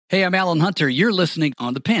Hey, I'm Alan Hunter. You're listening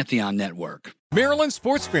on the Pantheon Network. Maryland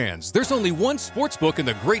sports fans, there's only one sports book in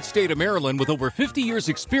the great state of Maryland with over 50 years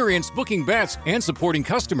experience booking bets and supporting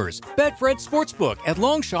customers. Betfred Sportsbook at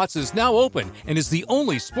Longshots is now open and is the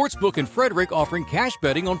only sportsbook in Frederick offering cash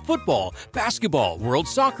betting on football, basketball, world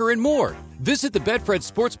soccer, and more. Visit the Betfred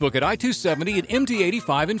Sportsbook at I-270 and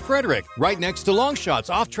MD-85 in Frederick, right next to Longshots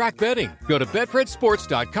off-track betting. Go to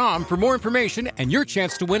betfredsports.com for more information and your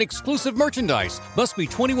chance to win exclusive merchandise. Must be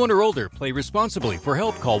 21 or older. Play responsibly. For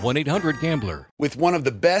help, call 1-800-GAMBLER. With one of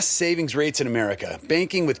the best savings rates in America,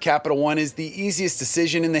 banking with Capital One is the easiest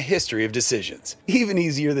decision in the history of decisions. Even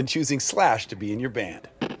easier than choosing Slash to be in your band.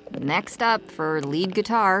 Next up for lead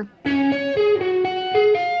guitar.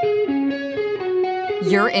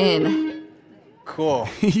 You're in. Cool.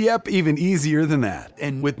 Yep, even easier than that.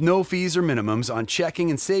 And with no fees or minimums on checking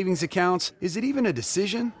and savings accounts, is it even a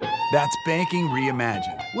decision? That's banking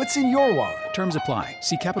reimagined. What's in your wallet? Terms apply.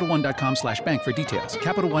 See CapitalOne.com/bank for details.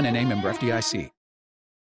 Capital One N.A. member FDIC.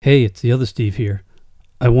 Hey, it's the other Steve here.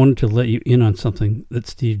 I wanted to let you in on something that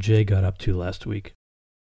Steve J got up to last week.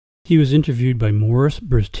 He was interviewed by Morris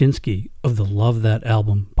Brzezinski of the Love That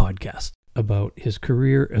Album podcast about his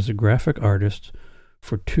career as a graphic artist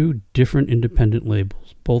for two different independent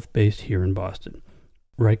labels, both based here in Boston,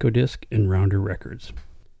 Rykodisc and Rounder Records.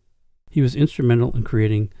 He was instrumental in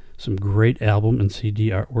creating some great album and CD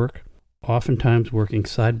artwork, oftentimes working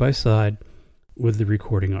side by side with the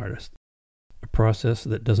recording artist, a process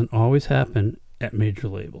that doesn't always happen at major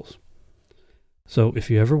labels. So if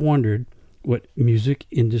you ever wondered what music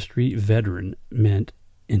industry veteran meant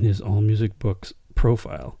in his All Music Books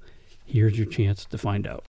profile, here's your chance to find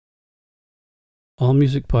out. All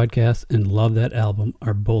Music Podcasts and Love That Album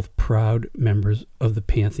are both proud members of the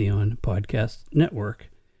Pantheon Podcast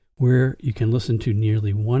Network, where you can listen to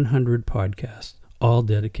nearly 100 podcasts, all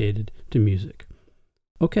dedicated to music.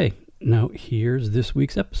 Okay, now here's this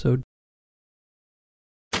week's episode.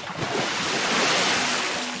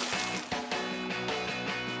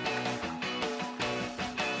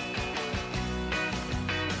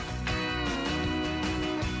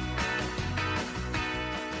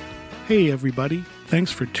 Hey everybody,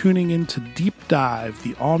 thanks for tuning in to Deep Dive,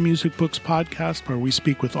 the All Music Books podcast where we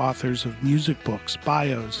speak with authors of music books,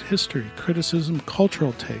 bios, history, criticism,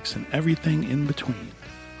 cultural takes, and everything in between.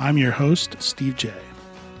 I'm your host, Steve J.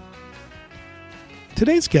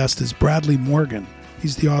 Today's guest is Bradley Morgan.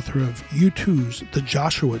 He's the author of U2's The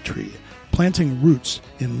Joshua Tree, Planting Roots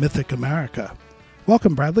in Mythic America.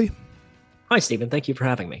 Welcome, Bradley. Hi, Stephen. Thank you for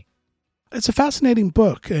having me. It's a fascinating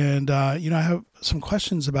book, and I have some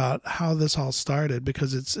questions about how this all started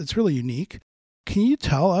because it's really unique. Can you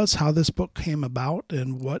tell us how this book came about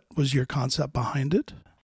and what was your concept behind it?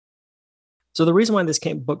 So the reason why this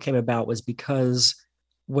book came about was because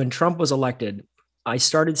when Trump was elected, I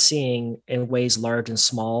started seeing in ways large and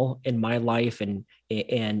small in my life and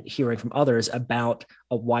hearing from others about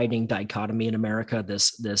a widening dichotomy in America,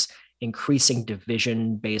 this increasing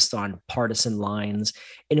division based on partisan lines.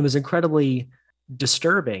 And it was incredibly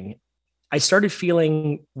disturbing. I started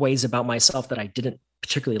feeling ways about myself that I didn't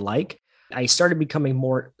particularly like. I started becoming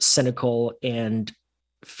more cynical and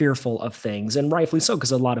fearful of things, and rightfully so,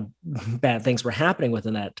 because a lot of bad things were happening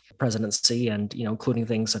within that presidency, and including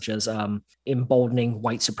things such as emboldening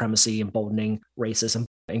white supremacy, emboldening racism,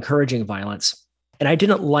 encouraging violence. And I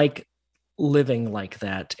didn't like living like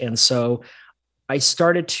that. And so I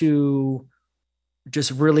started to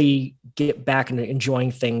just really get back into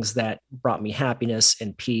enjoying things that brought me happiness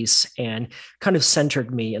and peace and kind of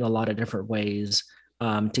centered me in a lot of different ways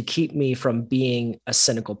to keep me from being a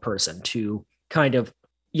cynical person, to kind of,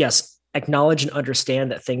 yes, acknowledge and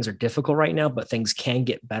understand that things are difficult right now, but things can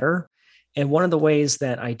get better. And one of the ways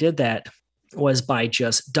that I did that was by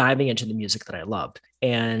just diving into the music that I loved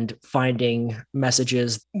and finding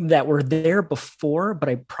messages that were there before, but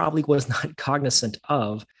I probably was not cognizant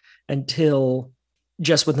of until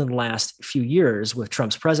just within the last few years with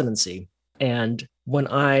Trump's presidency. And when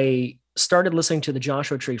I started listening to The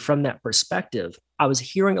Joshua Tree from that perspective, I was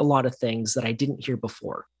hearing a lot of things that I didn't hear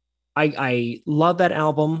before. I love that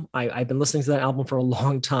album. I've been listening to that album for a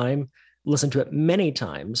long time, listened to it many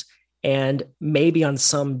times, and maybe on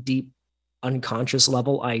some deep unconscious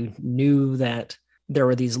level, I knew that there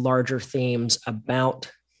were these larger themes about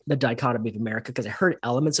the dichotomy of America because I heard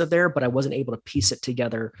elements of there, but I wasn't able to piece it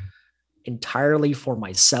together entirely for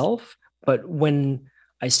myself. But when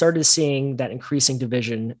I started seeing that increasing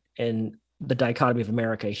division in the dichotomy of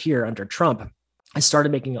America here under Trump, I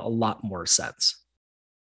started making a lot more sense.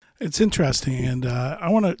 It's interesting, and I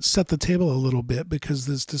want to set the table a little bit because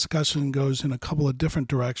this discussion goes in a couple of different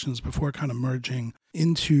directions before kind of merging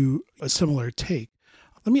into a similar take.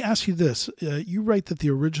 Let me ask you this. You write that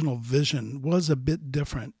the original vision was a bit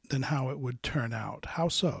different than how it would turn out. How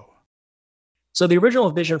so? So the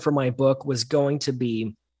original vision for my book was going to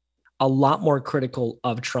be a lot more critical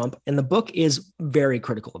of Trump. And the book is very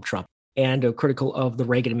critical of Trump and critical of the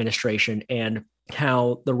Reagan administration and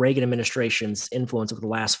how the Reagan administration's influence over the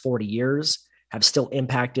last 40 years have still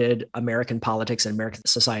impacted American politics and American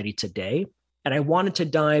society today. And I wanted to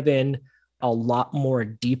dive in a lot more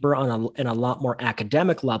deeper in a lot more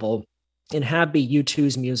academic level and have be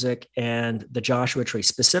U2's music and the Joshua Tree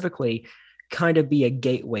specifically kind of be a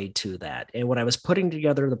gateway to that. And when I was putting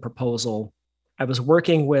together the proposal, I was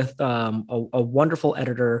working with a wonderful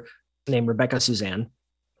editor named Rebecca Suzanne,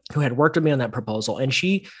 who had worked with me on that proposal. And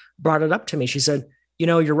she brought it up to me. She said,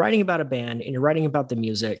 you're writing about a band and you're writing about the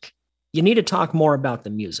music. You need to talk more about the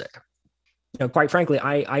music. Quite frankly,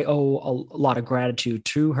 I owe a lot of gratitude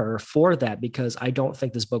to her for that, because I don't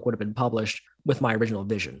think this book would have been published with my original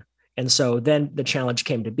vision. And so then the challenge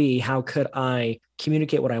came to be, how could I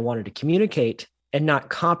communicate what I wanted to communicate and not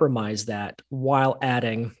compromise that while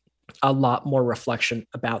adding a lot more reflection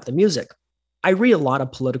about the music? I read a lot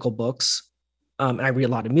of political books, and I read a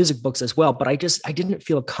lot of music books as well, but I didn't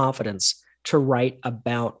feel confidence to write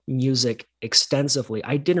about music extensively.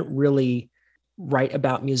 I didn't really write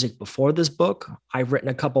about music before this book. I've written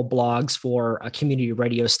a couple blogs for a community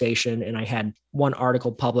radio station, and I had one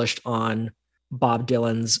article published on Bob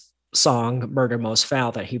Dylan's song Murder Most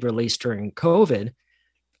Foul that he released during COVID.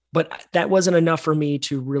 But that wasn't enough for me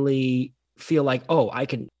to really feel like, I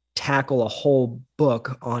can tackle a whole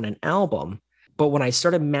book on an album. But when I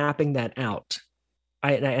started mapping that out,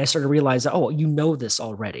 I started to realize that, this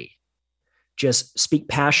already. Just speak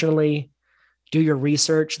passionately, do your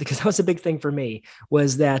research, because that was a big thing for me,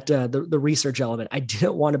 was that the research element. I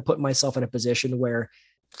didn't want to put myself in a position where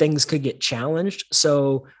things could get challenged.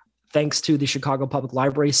 So thanks to the Chicago Public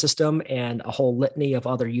Library system and a whole litany of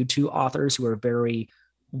other U2 authors who are very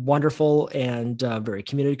wonderful and very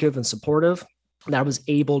communicative and supportive, that I was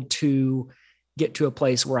able to get to a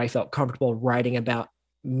place where I felt comfortable writing about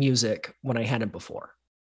music when I hadn't before.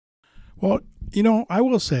 Well, I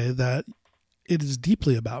will say that it is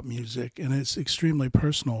deeply about music and it's extremely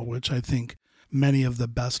personal, which I think many of the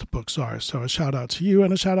best books are. So a shout out to you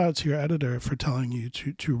and a shout out to your editor for telling you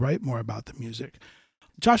to write more about the music.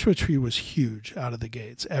 Joshua Tree was huge out of the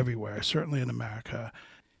gates everywhere, certainly in America.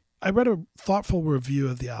 I read a thoughtful review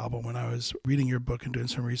of the album when I was reading your book and doing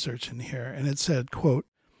some research in here, and it said, quote,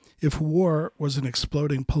 "If war was an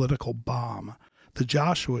exploding political bomb, the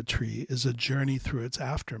Joshua Tree is a journey through its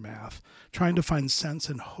aftermath, trying to find sense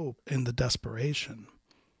and hope in the desperation."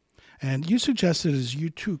 And you suggested as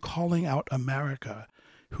U2 calling out America,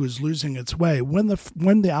 who is losing its way, when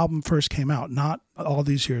the album first came out, not all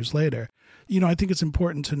these years later. I think it's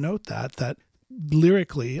important to note that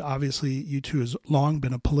lyrically, obviously U2 has long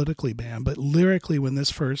been a politically band, but lyrically when this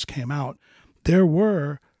first came out, there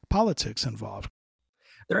were politics involved.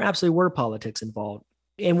 There absolutely were politics involved.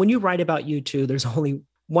 And when you write about U2, there's only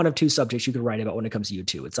one of two subjects you could write about when it comes to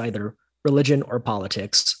U2. It's either religion or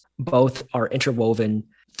politics. Both are interwoven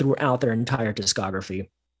throughout their entire discography.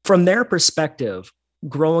 From their perspective,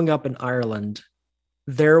 growing up in Ireland,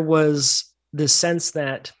 there was this sense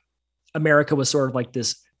that America was sort of like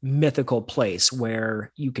this mythical place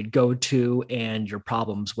where you could go to and your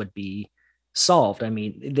problems would be solved. I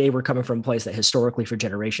mean, they were coming from a place that historically for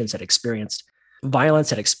generations had experienced violence,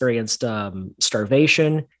 had experienced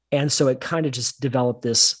starvation. And so it kind of just developed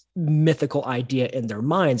this mythical idea in their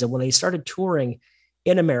minds. And when they started touring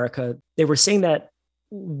in America, they were seeing that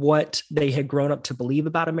what they had grown up to believe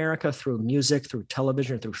about America through music, through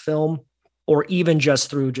television, through film, or even just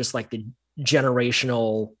through just like the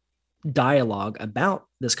generational dialogue about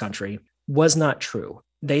this country was not true.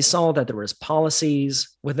 They saw that there was policies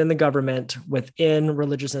within the government, within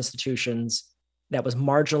religious institutions that was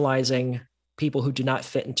marginalizing people who do not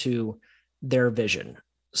fit into their vision.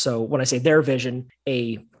 So when I say their vision,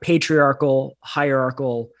 a patriarchal,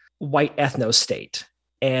 hierarchical, white ethno state.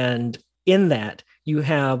 And in that, you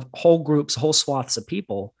have whole groups, whole swaths of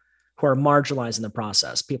people who are marginalized in the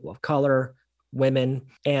process, people of color, women.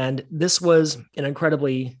 And this was an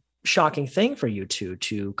incredibly shocking thing for U2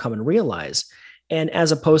 to come and realize. And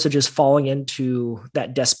as opposed to just falling into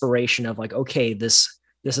that desperation of like, okay, this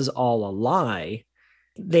is all a lie,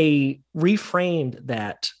 they reframed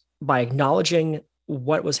that by acknowledging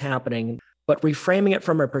what was happening, but reframing it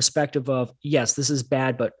from a perspective of, yes, this is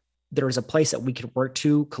bad, but there is a place that we can work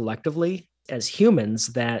to collectively as humans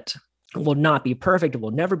that will not be perfect. It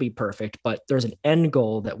will never be perfect, but there's an end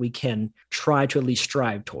goal that we can try to at least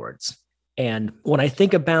strive towards. And when I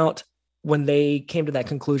think about when they came to that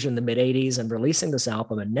conclusion in the mid 80s and releasing this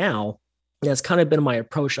album, and now that's kind of been my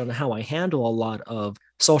approach on how I handle a lot of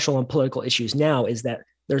social and political issues now, is that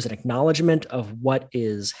there's an acknowledgement of what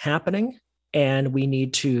is happening and we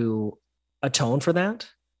need to atone for that.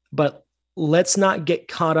 But let's not get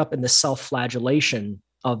caught up in the self-flagellation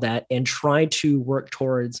of that and try to work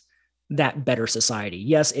towards that better society.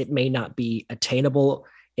 Yes, it may not be attainable,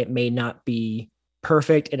 it may not be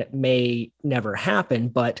perfect, and it may never happen,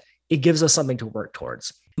 but it gives us something to work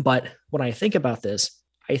towards. But when I think about this,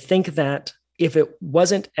 I think that if it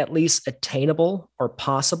wasn't at least attainable or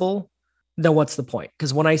possible, then what's the point?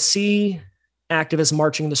 Because when I see activists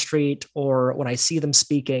marching the street or when I see them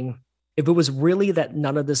speaking, if it was really that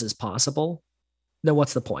none of this is possible, then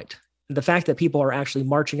what's the point? The fact that people are actually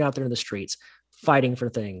marching out there in the streets, fighting for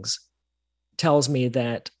things, tells me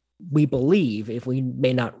that we believe, if we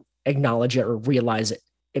may not acknowledge it or realize it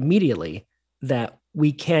immediately, that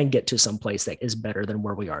we can get to some place that is better than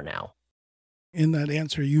where we are now. In that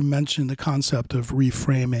answer, you mentioned the concept of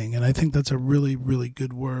reframing, and I think that's a really, really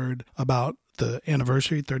good word about the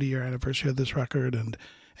anniversary, 30-year anniversary of this record and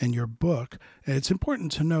your book. And it's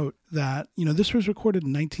important to note that, this was recorded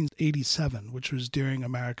in 1987, which was during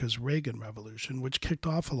America's Reagan Revolution, which kicked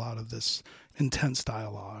off a lot of this intense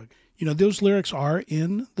dialogue. Those lyrics are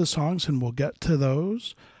in the songs, and we'll get to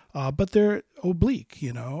those, but they're oblique,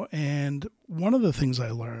 and one of the things I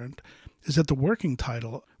learned is that the working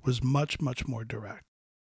title was much, much more direct.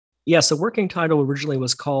 Yes, the working title originally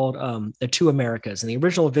was called The Two Americas. And the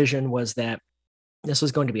original vision was that this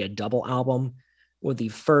was going to be a double album, with the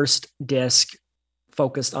first disc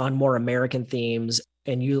focused on more American themes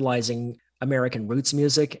and utilizing American roots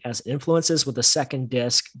music as influences, with the second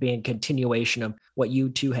disc being a continuation of what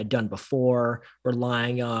U2 had done before,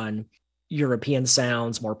 relying on European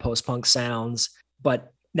sounds, more post-punk sounds.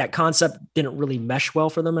 But that concept didn't really mesh well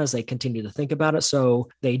for them as they continued to think about it. So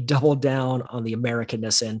they doubled down on the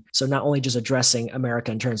Americanness. And so not only just addressing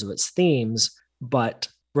America in terms of its themes, but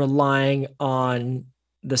relying on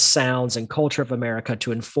the sounds and culture of America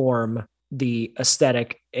to inform the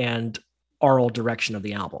aesthetic and oral direction of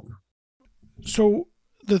the album. So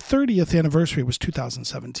the 30th anniversary was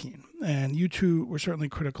 2017, and U2 were certainly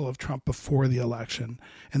critical of Trump before the election.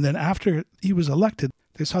 And then after he was elected,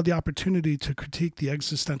 they saw the opportunity to critique the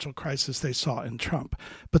existential crisis they saw in Trump.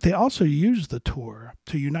 But they also used the tour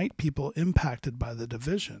to unite people impacted by the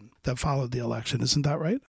division that followed the election. Isn't that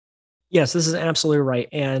right? Yes, this is absolutely right.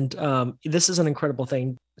 And this is an incredible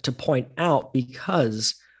thing to point out,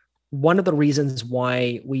 because one of the reasons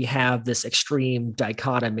why we have this extreme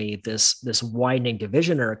dichotomy, this widening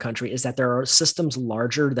division in our country, is that there are systems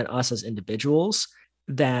larger than us as individuals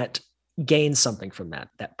that gain something from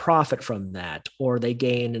that profit from that, or they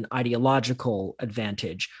gain an ideological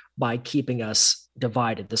advantage by keeping us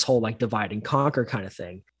divided, this whole divide and conquer kind of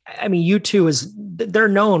thing. I mean, U2 they're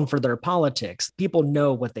known for their politics. People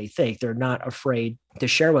know what they think. They're not afraid to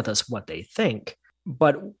share with us what they think.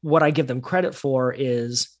 But what I give them credit for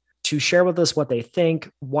is to share with us what they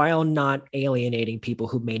think while not alienating people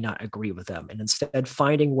who may not agree with them, and instead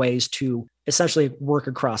finding ways to essentially work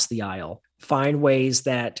across the aisle, find ways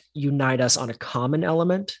that unite us on a common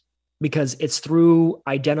element, because it's through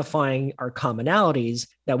identifying our commonalities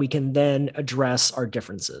that we can then address our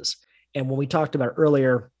differences. And when we talked about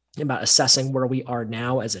earlier about assessing where we are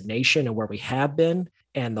now as a nation and where we have been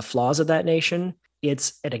and the flaws of that nation,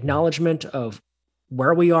 it's an acknowledgement of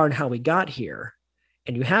where we are and how we got here.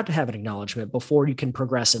 And you have to have an acknowledgement before you can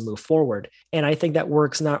progress and move forward. And I think that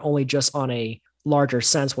works not only just on a larger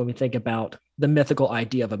sense when we think about the mythical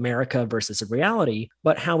idea of America versus a reality,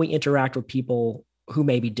 but how we interact with people who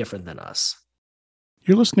may be different than us.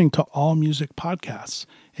 You're listening to All Music Podcasts,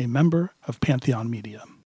 a member of Pantheon Media.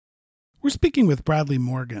 We're speaking with Bradley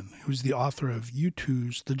Morgan, who's the author of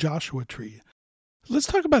U2's The Joshua Tree. Let's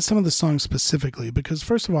talk about some of the songs specifically, because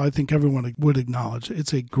first of all, I think everyone would acknowledge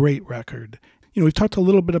it's a great record. We've talked a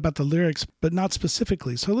little bit about the lyrics, but not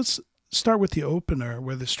specifically. So let's start with the opener,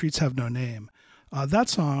 Where the Streets Have No Name. That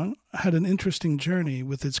song had an interesting journey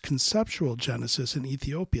with its conceptual genesis in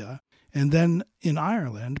Ethiopia and then in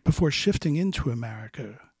Ireland before shifting into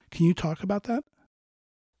America. Can you talk about that?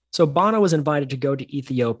 So Bono was invited to go to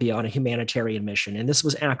Ethiopia on a humanitarian mission, and this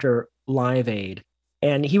was after Live Aid.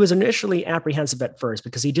 And he was initially apprehensive at first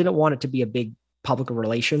because he didn't want it to be a big public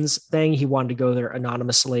relations thing. He wanted to go there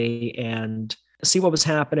anonymously and see what was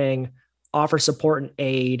happening, offer support and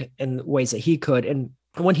aid in ways that he could. And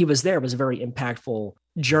when he was there, it was a very impactful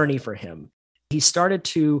journey for him. He started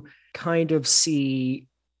to kind of see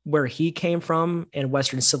where he came from in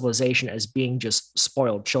Western civilization as being just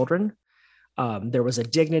spoiled children. There was a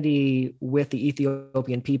dignity with the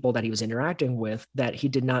Ethiopian people that he was interacting with that he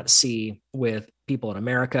did not see with people in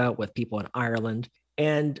America, with people in Ireland.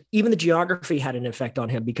 And even the geography had an effect on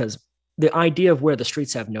him, because the idea of where the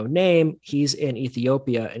streets have no name, he's in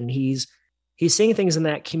Ethiopia, and he's seeing things in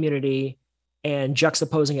that community and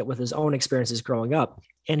juxtaposing it with his own experiences growing up.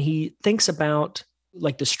 And he thinks about,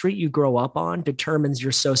 like, the street you grow up on determines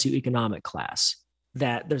your socioeconomic class,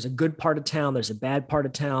 that there's a good part of town, there's a bad part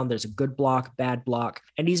of town, there's a good block, bad block.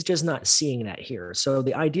 And he's just not seeing that here. So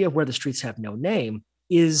the idea of where the streets have no name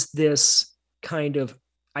is this kind of,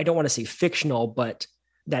 I don't want to say fictional, but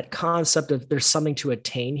that concept of there's something to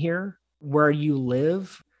attain here. Where you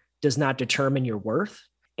live does not determine your worth.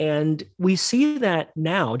 And we see that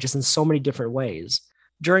now just in so many different ways.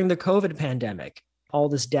 During the COVID pandemic, all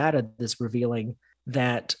this data is revealing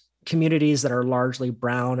that communities that are largely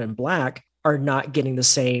brown and Black are not getting the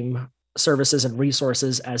same services and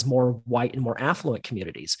resources as more white and more affluent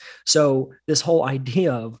communities. So this whole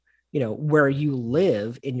idea of, where you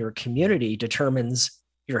live in your community determines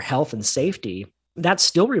your health and safety, that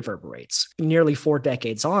still reverberates nearly 4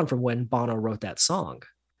 decades on from when Bono wrote that song.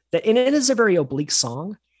 And it is a very oblique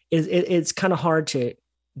song. It's kind of hard to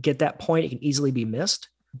get that point. It can easily be missed.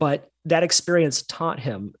 But that experience taught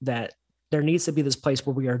him that there needs to be this place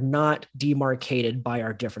where we are not demarcated by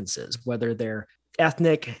our differences, whether they're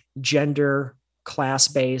ethnic, gender,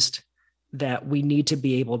 class-based, that we need to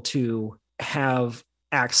be able to have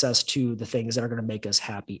access to the things that are going to make us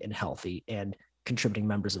happy and healthy and contributing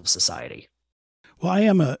members of society. Well, I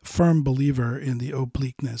am a firm believer in the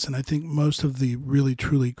obliqueness, and I think most of the really,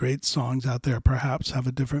 truly great songs out there perhaps have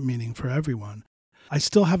a different meaning for everyone. I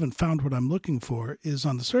still haven't found what I'm looking for is,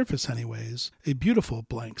 on the surface anyways, a beautiful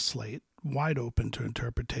blank slate, wide open to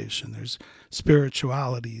interpretation. There's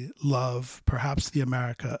spirituality, love, perhaps the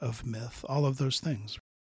America of myth, all of those things.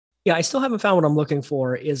 Yeah, I still haven't found what I'm looking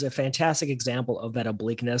for is a fantastic example of that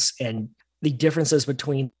obliqueness and the differences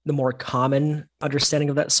between the more common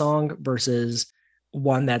understanding of that song versus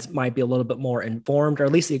one that might be a little bit more informed, or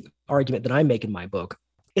at least the argument that I make in my book.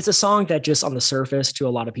 It's a song that just on the surface to a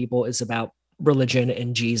lot of people is about religion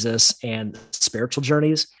and Jesus and spiritual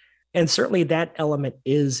journeys. And certainly that element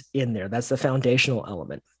is in there. That's the foundational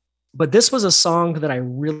element. But this was a song that I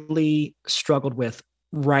really struggled with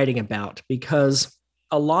writing about because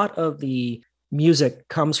a lot of the music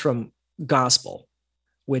comes from gospel,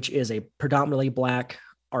 which is a predominantly Black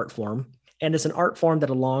art form. And it's an art form that,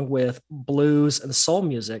 along with blues and soul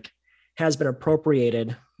music, has been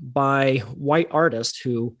appropriated by white artists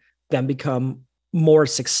who then become more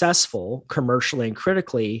successful commercially and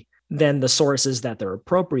critically than the sources that they're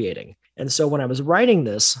appropriating. And so when I was writing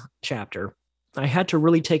this chapter, I had to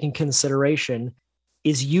really take in consideration,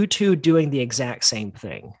 is U2 doing the exact same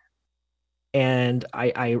thing? And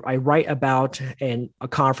I write about a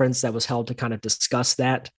conference that was held to kind of discuss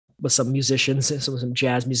that with some musicians, some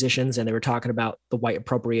jazz musicians, and they were talking about the white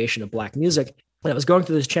appropriation of Black music. And I was going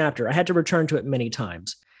through this chapter. I had to return to it many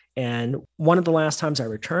times. And one of the last times I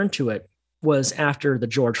returned to it was after the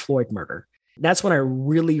George Floyd murder. That's when I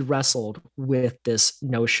really wrestled with this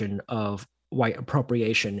notion of white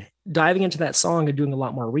appropriation. Diving into that song and doing a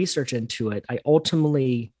lot more research into it, I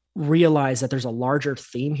ultimately realized that there's a larger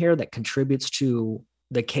theme here that contributes to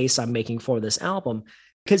the case I'm making for this album,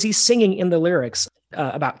 because he's singing in the lyrics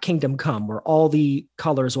about kingdom come, where all the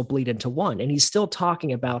colors will bleed into one. And he's still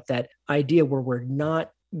talking about that idea where we're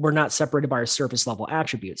not separated by our surface level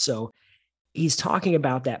attributes. So he's talking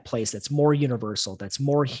about that place that's more universal, that's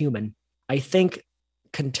more human. I think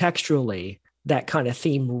contextually, that kind of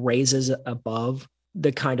theme raises above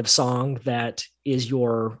the kind of song that is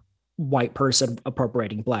your white person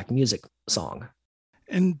appropriating Black music song.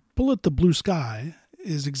 And Bullet the Blue Sky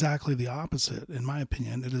is exactly the opposite. In my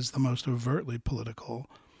opinion, it is the most overtly political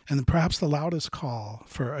and perhaps the loudest call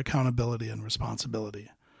for accountability and responsibility.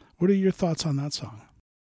 What are your thoughts on that song?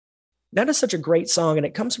 That is such a great song, and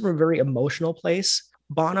it comes from a very emotional place.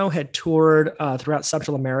 Bono had toured throughout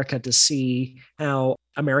Central America to see how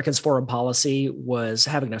Americans' foreign policy was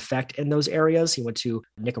having an effect in those areas. He went to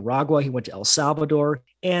Nicaragua, he went to El Salvador,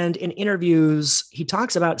 and in interviews, he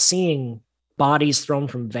talks about seeing bodies thrown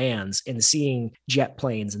from vans and seeing jet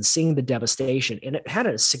planes and seeing the devastation, and it had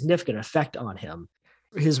a significant effect on him.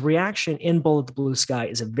 His reaction in Bullet the Blue Sky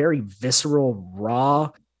is a very visceral, raw,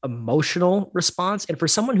 emotional response. And for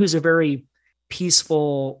someone who's a very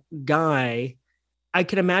peaceful guy, I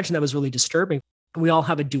can imagine that was really disturbing. We all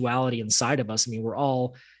have a duality inside of us. I mean, we're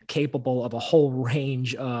all capable of a whole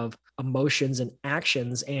range of emotions and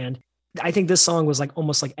actions. And I think this song was like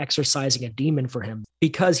almost like exorcising a demon for him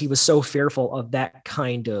because he was so fearful of that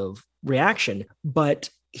kind of reaction. But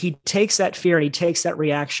he takes that fear and he takes that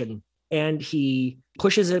reaction and he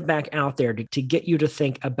pushes it back out there to get you to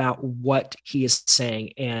think about what he is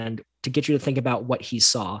saying and to get you to think about what he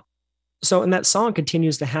saw. So, and that song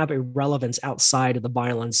continues to have a relevance outside of the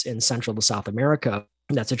violence in Central to South America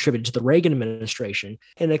that's attributed to the Reagan administration,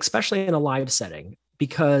 and especially in a live setting,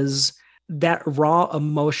 because that raw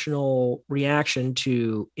emotional reaction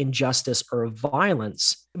to injustice or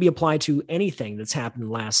violence can be applied to anything that's happened in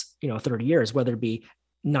the last 30 years, whether it be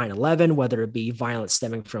 9/11, whether it be violence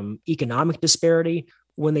stemming from economic disparity.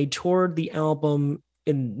 When they toured the album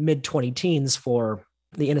in mid-20 teens for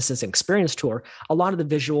the Innocence Experience tour, a lot of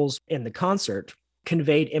the visuals in the concert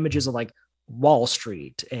conveyed images of like Wall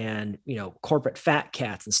Street and, corporate fat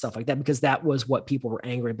cats and stuff like that, because that was what people were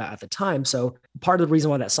angry about at the time. So part of the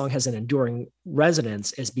reason why that song has an enduring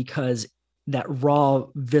resonance is because that raw,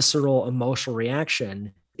 visceral, emotional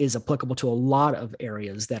reaction is applicable to a lot of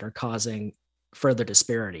areas that are causing further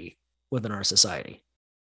disparity within our society.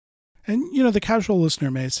 And, the casual listener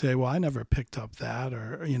may say, well, I never picked up that,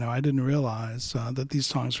 or, I didn't realize that these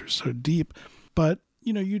songs were so deep. But,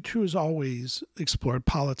 U2 has always explored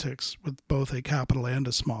politics with both a capital and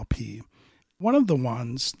a small p. One of the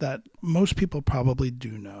ones that most people probably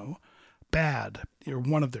do know, Bad, or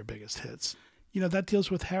one of their biggest hits, that deals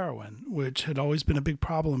with heroin, which had always been a big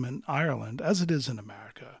problem in Ireland, as it is in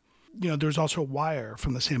America. There's also Wire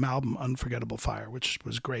from the same album, Unforgettable Fire, which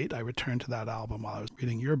was great. I returned to that album while I was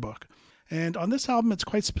reading your book. And on this album, it's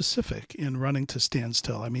quite specific in Running to Stand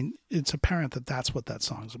Still. I mean, it's apparent that that's what that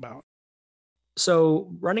song's about.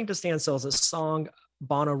 So Running to Stand Still is a song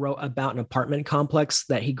Bono wrote about an apartment complex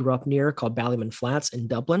that he grew up near called Ballymun Flats in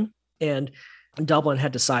Dublin. And Dublin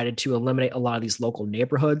had decided to eliminate a lot of these local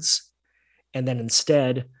neighborhoods and then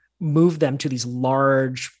instead move them to these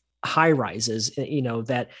large high rises,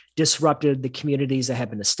 that disrupted the communities that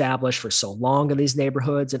had been established for so long in these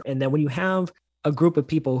neighborhoods. And then when you have a group of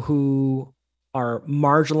people who are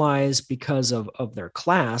marginalized because of their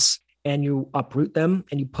class, and you uproot them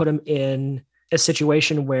and you put them in a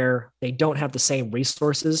situation where they don't have the same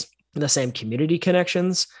resources, the same community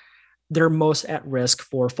connections, they're most at risk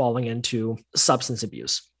for falling into substance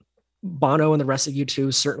abuse. Bono and the rest of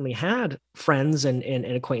U2 certainly had friends and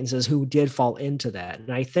acquaintances who did fall into that. And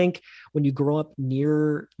I think when you grow up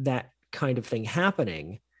near that kind of thing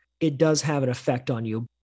happening, it does have an effect on you.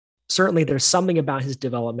 Certainly there's something about his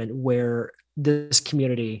development where this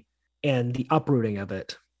community and the uprooting of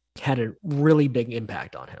it had a really big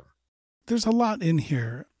impact on him. There's a lot in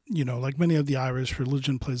here. Like many of the Irish,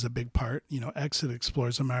 religion plays a big part. Exit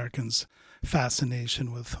explores Americans'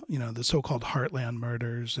 fascination with, the so-called Heartland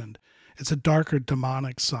murders. And it's a darker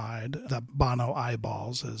demonic side that Bono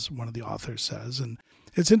eyeballs, as one of the authors says. And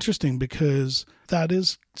it's interesting because that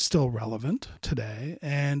is still relevant today.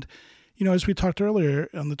 And, as we talked earlier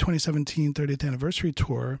on the 2017 30th anniversary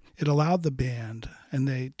tour, it allowed the band, and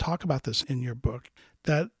they talk about this in your book,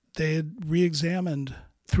 that they had re-examined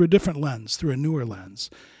through a different lens, through a newer lens.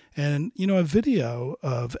 And, a video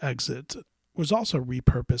of Exit was also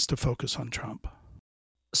repurposed to focus on Trump.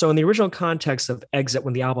 So in the original context of Exit,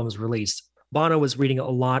 when the album was released, Bono was reading a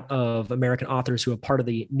lot of American authors who were part of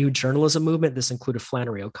the new journalism movement. This included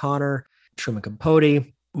Flannery O'Connor, Truman Capote,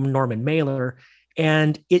 Norman Mailer.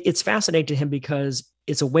 And it's fascinating to him because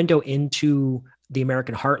it's a window into the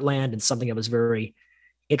American heartland and something that was very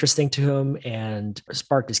interesting to him and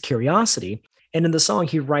sparked his curiosity. And in the song,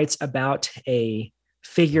 he writes about a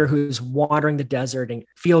figure who's wandering the desert and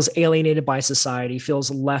feels alienated by society,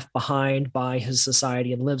 feels left behind by his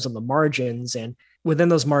society, and lives on the margins. And within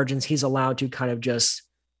those margins, he's allowed to kind of just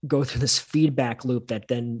go through this feedback loop that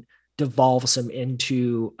then devolves him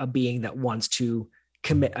into a being that wants to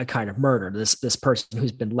commit a kind of murder, this person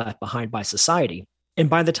who's been left behind by society. And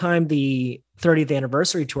by the time the 30th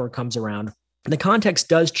anniversary tour comes around, the context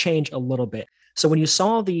does change a little bit. So when you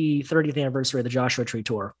saw the 30th anniversary of the Joshua Tree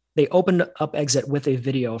tour, they opened up Exit with a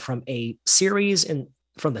video from a series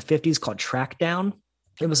from the 50s called Track Down.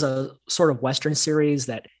 It was a sort of Western series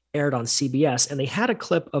that aired on CBS, and they had a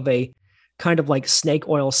clip of a kind of like snake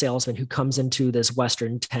oil salesman who comes into this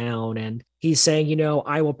Western town, and he's saying,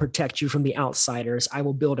 I will protect you from the outsiders. I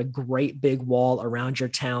will build a great big wall around your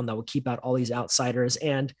town that will keep out all these outsiders.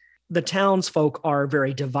 And the townsfolk are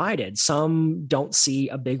very divided. Some don't see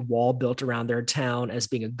a big wall built around their town as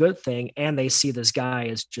being a good thing. And they see this guy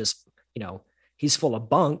as just, he's full of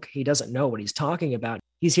bunk. He doesn't know what he's talking about.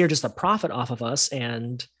 He's here just to profit off of us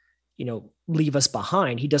and, leave us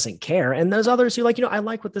behind. He doesn't care. And there's others who I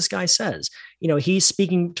like what this guy says. He's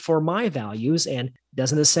speaking for my values. And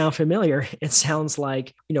doesn't this sound familiar? It sounds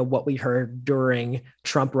like, what we heard during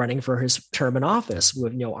Trump running for his term in office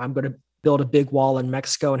with, I'm going to build a big wall in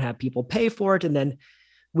Mexico and have people pay for it. And then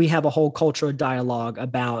we have a whole cultural dialogue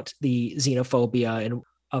about the xenophobia and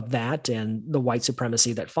of that and the white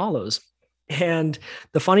supremacy that follows. And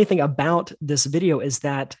the funny thing about this video is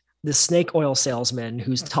that the snake oil salesman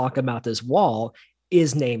who's talking about this wall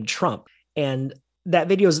is named Trump. And that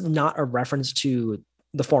video is not a reference to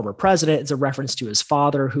the former president. It's a reference to his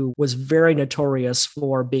father, who was very notorious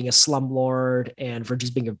for being a slumlord and for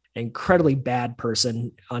just being an incredibly bad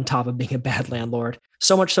person on top of being a bad landlord.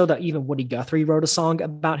 So much so that even Woody Guthrie wrote a song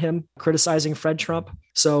about him criticizing Fred Trump.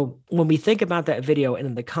 So when we think about that video and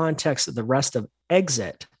in the context of the rest of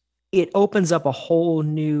Exit, it opens up a whole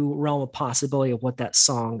new realm of possibility of what that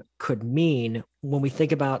song could mean when we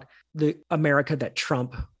think about the America that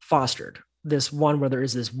Trump fostered. This one where there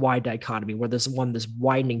is this wide dichotomy, where there's this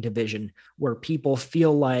widening division, where people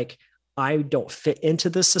feel like I don't fit into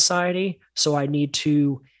this society, so I need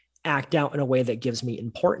to act out in a way that gives me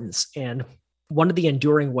importance. And one of the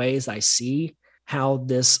enduring ways I see how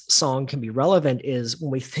this song can be relevant is when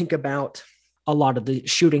we think about a lot of the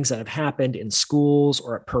shootings that have happened in schools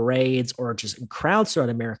or at parades or just in crowds throughout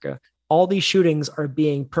America. All these shootings are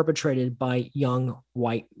being perpetrated by young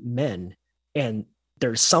white men. And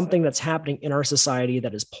there's something that's happening in our society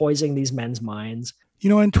that is poisoning these men's minds.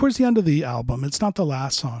 And towards the end of the album, it's not the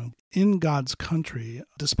last song. In God's Country,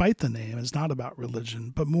 despite the name, is not about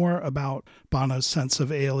religion, but more about Bono's sense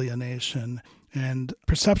of alienation and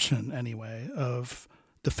perception, anyway, of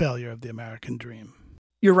the failure of the American dream.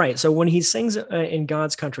 You're right. So when he sings in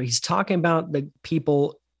God's Country, he's talking about the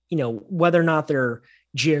people, whether or not they're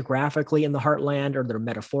geographically in the heartland or they're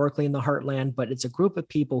metaphorically in the heartland, but it's a group of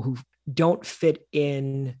people who don't fit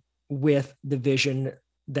in with the vision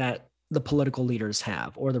that the political leaders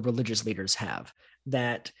have or the religious leaders have,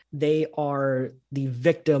 that they are the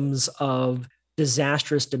victims of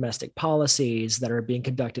disastrous domestic policies that are being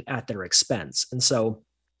conducted at their expense. And so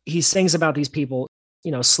he sings about these people,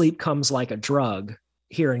 sleep comes like a drug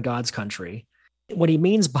here in God's Country. What he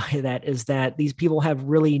means by that is that these people have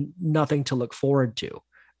really nothing to look forward to,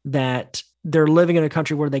 that they're living in a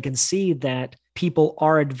country where they can see that people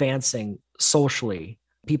are advancing socially.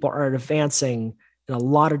 People are advancing in a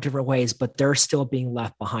lot of different ways, but they're still being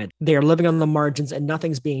left behind. They are living on the margins and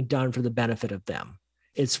nothing's being done for the benefit of them.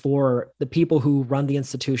 It's for the people who run the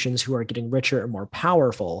institutions who are getting richer and more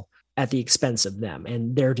powerful at the expense of them.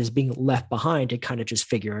 And they're just being left behind to kind of just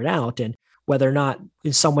figure it out. And whether or not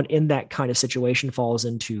someone in that kind of situation falls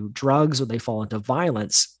into drugs or they fall into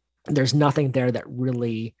violence, there's nothing there that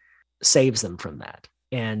really saves them from that.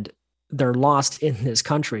 And they're lost in this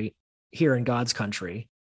country, here in God's Country.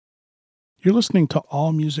 You're listening to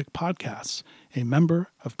All Music Podcasts, a member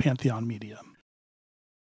of Pantheon Media.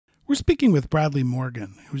 We're speaking with Bradley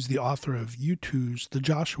Morgan, who's the author of U2's The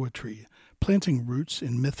Joshua Tree, Planting Roots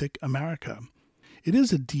in Mythic America. It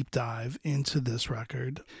is a deep dive into this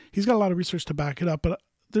record. He's got a lot of research to back it up, but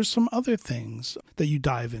there's some other things that you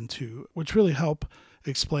dive into, which really help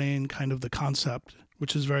explain kind of the concept,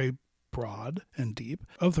 which is very broad and deep,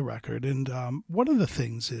 of the record. And one of the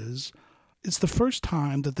things is, it's the first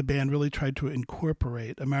time that the band really tried to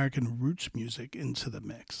incorporate American roots music into the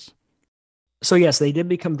mix. So yes, they did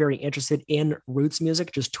become very interested in roots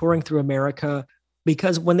music, just touring through America,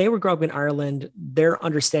 because when they were growing up in Ireland, their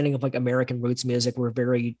understanding of like American roots music were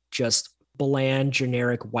very just bland,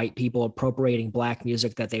 generic white people appropriating Black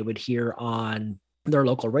music that they would hear on their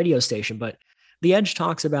local radio station. But The Edge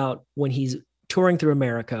talks about when he's touring through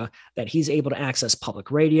America that he's able to access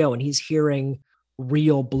public radio and he's hearing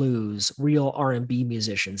real blues, real R&B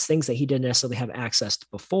musicians, things that he didn't necessarily have access to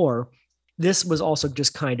before. This was also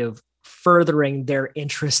just kind of furthering their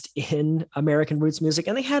interest in American roots music.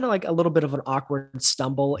 And they had like a little bit of an awkward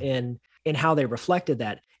stumble in how they reflected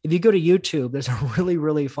that. If you go to YouTube, there's a really,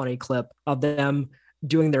 really funny clip of them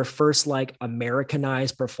doing their first like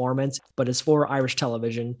Americanized performance, but it's for Irish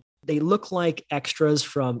television. They look like extras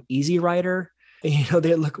from Easy Rider. They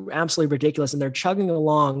look absolutely ridiculous. And they're chugging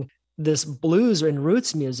along this blues and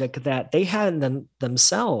roots music that they hadn't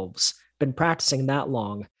themselves been practicing that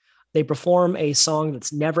long. They perform a song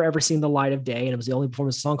that's never, ever seen the light of day. And it was the only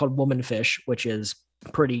performance, a song called Woman Fish, which is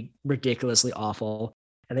pretty ridiculously awful.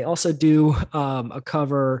 And they also do a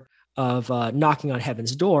cover of Knocking on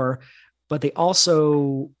Heaven's Door, but they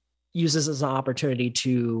also use this as an opportunity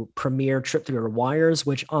to premiere Trip Through Your Wires,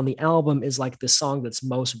 which on the album is like the song that's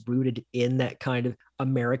most rooted in that kind of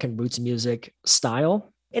American roots music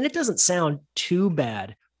style. And it doesn't sound too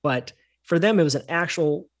bad, but for them, it was an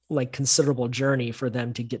actual like considerable journey for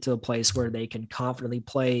them to get to a place where they can confidently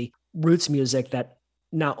play roots music that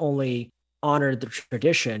not only honored the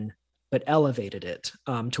tradition, but elevated it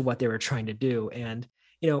to what they were trying to do. And,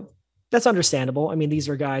 That's understandable. I mean, these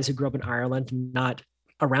are guys who grew up in Ireland, not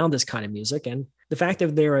around this kind of music. And the fact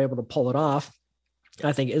that they were able to pull it off,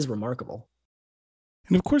 I think, is remarkable.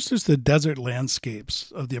 And of course, there's the desert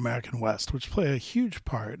landscapes of the American West, which play a huge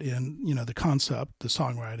part in, the concept, the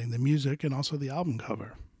songwriting, the music, and also the album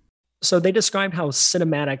cover. So they described how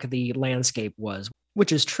cinematic the landscape was,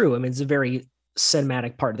 which is true. I mean, it's a very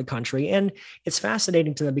cinematic part of the country. And it's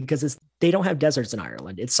fascinating to them because they don't have deserts in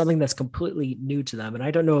Ireland. It's something that's completely new to them. And I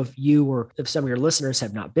don't know if you or if some of your listeners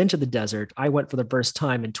have not been to the desert. I went for the first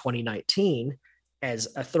time in 2019 as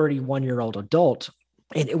a 31-year-old adult,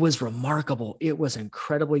 and it was remarkable. It was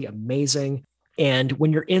incredibly amazing. And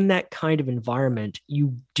when you're in that kind of environment,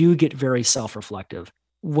 you do get very self-reflective.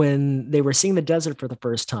 When they were seeing the desert for the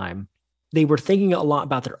first time, they were thinking a lot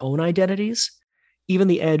about their own identities. Even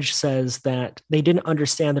The Edge says that they didn't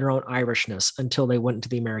understand their own Irishness until they went into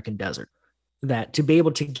the American desert. That to be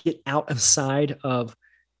able to get outside of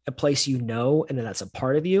a place and then that's a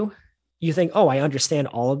part of you, you think, oh, I understand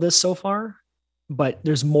all of this so far, but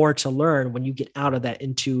there's more to learn when you get out of that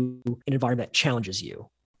into an environment that challenges you.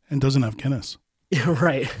 And doesn't have Guinness.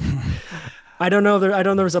 Right. I don't know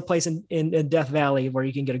there's a place in Death Valley where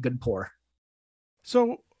you can get a good pour.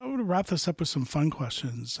 So I want to wrap this up with some fun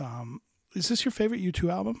questions. Is this your favorite U2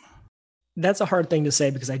 album? That's a hard thing to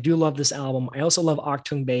say because I do love this album. I also love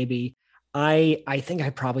Achtung Baby. I think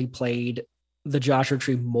I probably played the Joshua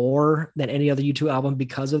Tree more than any other U2 album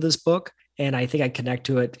because of this book. And I think I connect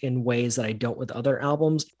to it in ways that I don't with other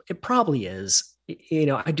albums. It probably is.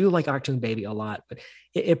 I do like Achtung Baby a lot, but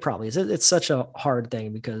it probably is. It's such a hard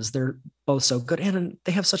thing because they're both so good and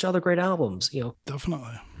they have such other great albums.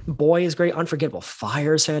 Definitely. Boy is great. Unforgettable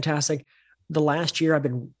Fire is fantastic. The last year, I've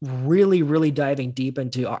been really, really diving deep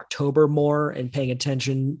into October more and paying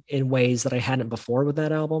attention in ways that I hadn't before with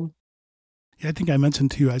that album. Yeah, I think I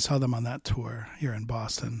mentioned to you, I saw them on that tour here in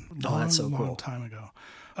Boston. That's so cool. Long time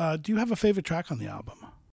ago. Do you have a favorite track on the album?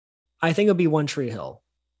 I think it would be One Tree Hill.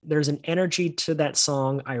 There's an energy to that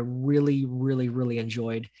song I really, really, really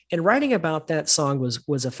enjoyed. And writing about that song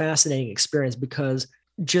was a fascinating experience because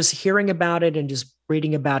just hearing about it and just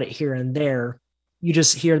reading about it here and there, you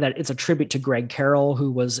just hear that it's a tribute to Greg Carroll,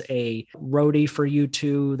 who was a roadie for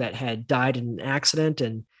U2 that had died in an accident.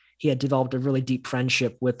 And he had developed a really deep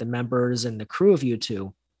friendship with the members and the crew of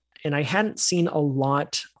U2. And I hadn't seen a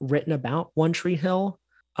lot written about One Tree Hill.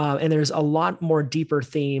 And there's a lot more deeper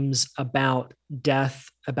themes about death,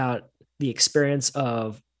 about the experience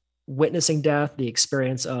of witnessing death, the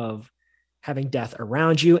experience of having death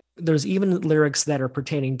around you. There's even lyrics that are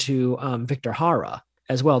pertaining to Victor Jara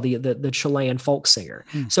as well, the Chilean folk singer.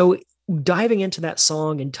 So diving into that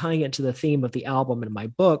song and tying it to the theme of the album in my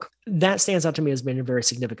book, that stands out to me as being a very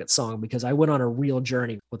significant song because I went on a real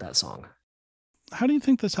journey with that song. How do you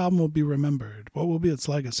think this album will be remembered? What will be its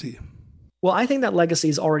legacy? Well, I think that legacy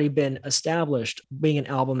has already been established, being an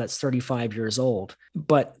album that's 35 years old.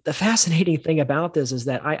 But the fascinating thing about this is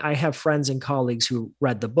that I have friends and colleagues who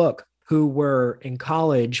read the book who were in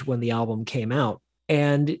college when the album came out.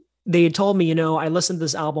 And they had told me, I listened to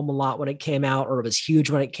this album a lot when it came out, or it was huge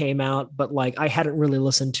when it came out, but I hadn't really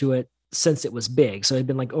listened to it since it was big. So it had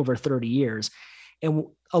been over 30 years. And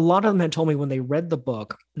a lot of them had told me when they read the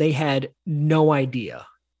book, they had no idea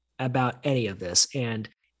about any of this. And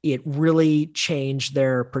it really changed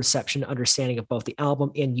their perception, understanding of both the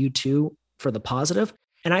album and U2 for the positive.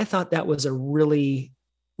 And I thought that was a really,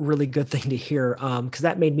 really good thing to hear because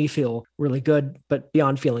that made me feel really good. But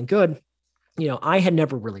beyond feeling good, I had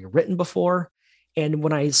never really written before. And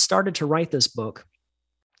when I started to write this book,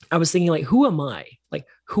 I was thinking, who am I?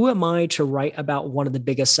 Who am I to write about one of the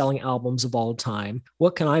biggest selling albums of all time?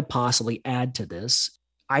 What can I possibly add to this?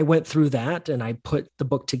 I went through that and I put the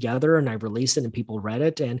book together and I released it and people read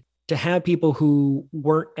it. And to have people who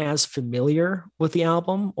weren't as familiar with the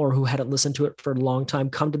album or who hadn't listened to it for a long time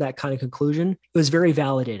come to that kind of conclusion, it was very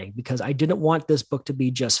validating because I didn't want this book to be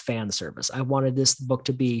just fan service. I wanted this book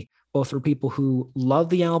to be both for people who love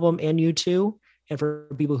the album and U2 and for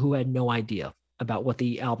people who had no idea about what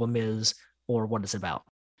the album is or what it's about.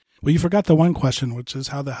 Well, you forgot the one question, which is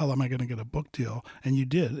how the hell am I going to get a book deal? And you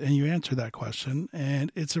did, and you answered that question.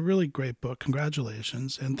 And it's a really great book.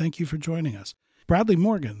 Congratulations. And thank you for joining us. Bradley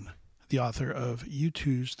Morgan, the author of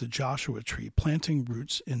U2's The Joshua Tree, Planting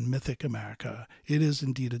Roots in Mythic America. It is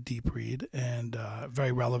indeed a deep read and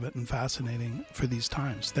very relevant and fascinating for these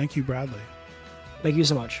times. Thank you, Bradley. Thank you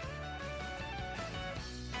so much.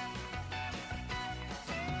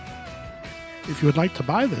 If you would like to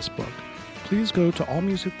buy this book, please go to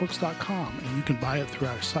allmusicbooks.com and you can buy it through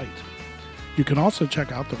our site. You can also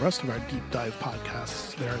check out the rest of our deep dive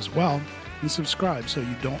podcasts there as well and subscribe so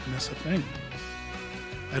you don't miss a thing.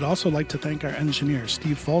 I'd also like to thank our engineer,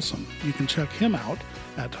 Steve Folsom. You can check him out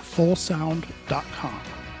at fullsound.com.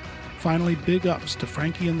 Finally, big ups to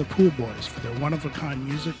Frankie and the Pool Boys for their one-of-a-kind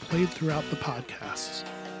music played throughout the podcasts.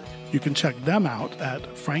 You can check them out at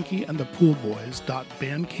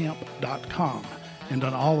frankieandthepoolboys.bandcamp.com and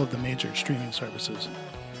on all of the major streaming services.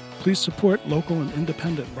 Please support local and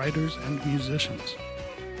independent writers and musicians.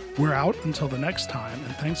 We're out until the next time,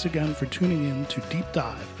 and thanks again for tuning in to Deep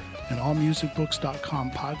Dive, an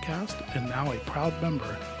allmusicbooks.com podcast and now a proud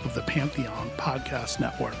member of the Pantheon Podcast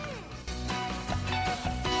Network.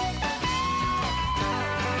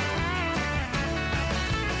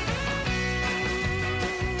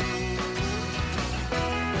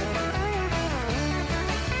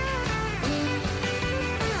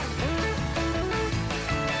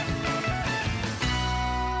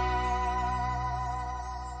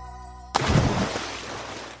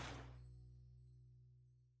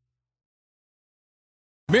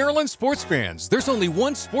 Maryland sports fans, there's only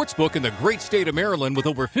one sports book in the great state of Maryland with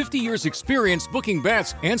over 50 years experience booking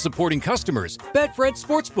bets and supporting customers. Betfred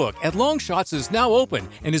Sportsbook at Longshots is now open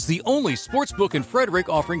and is the only sports book in Frederick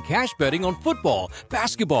offering cash betting on football,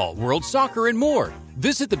 basketball, world soccer, and more.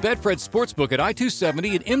 Visit the Betfred Sportsbook at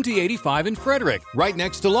I-270 and MD-85 in Frederick, right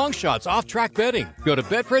next to Longshots off-track betting. Go to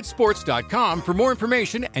betfredsports.com for more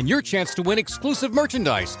information and your chance to win exclusive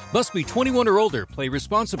merchandise. Must be 21 or older. Play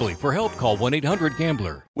responsibly. For help, call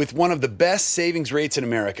 1-800-GAMBLER. With one of the best savings rates in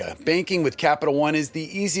America, banking with Capital One is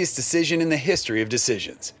the easiest decision in the history of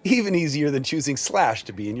decisions. Even easier than choosing Slash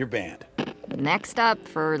to be in your band. Next up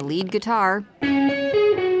for lead guitar.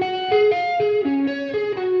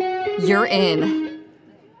 You're in.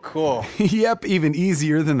 Cool. Yep, even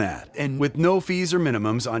easier than that. And with no fees or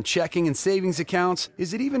minimums on checking and savings accounts,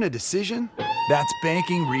 is it even a decision? That's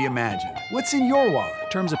banking reimagined. What's in your wallet?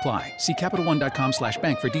 Terms apply. See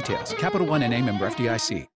CapitalOne.com/bank for details. Capital One NA, member FDIC.